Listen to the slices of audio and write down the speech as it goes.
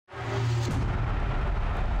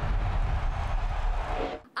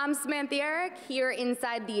I'm Samantha Yarock here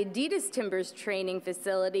inside the Adidas Timbers training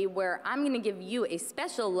facility where I'm going to give you a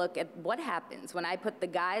special look at what happens when I put the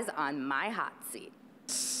guys on my hot seat.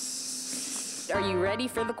 Are you ready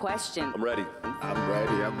for the question? I'm ready.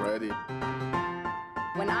 I'm ready.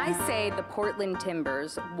 When I say the Portland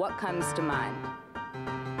Timbers, what comes to mind?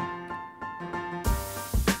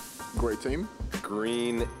 Great team.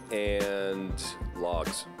 Green and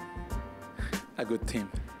logs. A good team.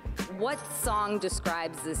 What song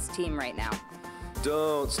describes this team right now?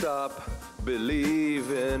 Don't stop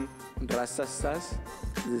believing. Rastas,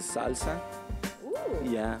 the salsa. Ooh.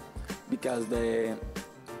 Yeah, because the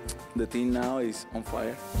team now is on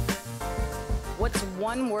fire. What's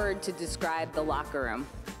one word to describe the locker room?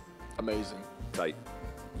 Amazing. Tight.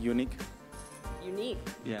 Unique. Unique.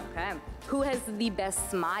 Yeah. Okay. Who has the best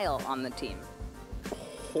smile on the team?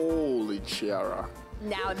 Holy Chara.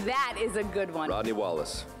 Now that is a good one. Rodney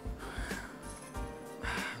Wallace.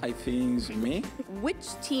 I think it's me. Which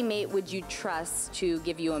teammate would you trust to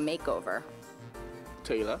give you a makeover?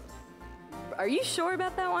 Taylor. Are you sure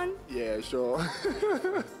about that one? Yeah, sure.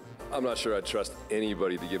 I'm not sure I'd trust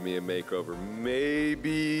anybody to give me a makeover.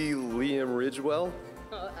 Maybe Liam Ridgewell?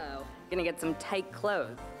 Uh-oh. Gonna get some tight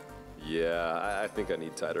clothes. Yeah, I think I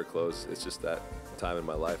need tighter clothes. It's just that time in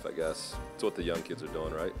my life, I guess. It's what the young kids are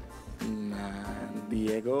doing, right?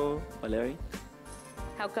 Diego Valeri.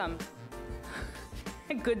 How come?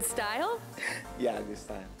 Good style? Yeah, this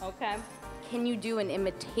time. Okay. Can you do an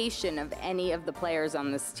imitation of any of the players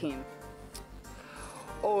on this team?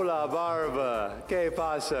 Hola, Barba. ¿Qué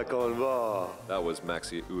pasa con vos? That was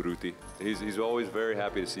Maxi Urruti. He's always very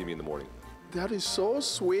happy to see me in the morning. That is so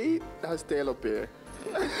sweet. That's Taylor Bear.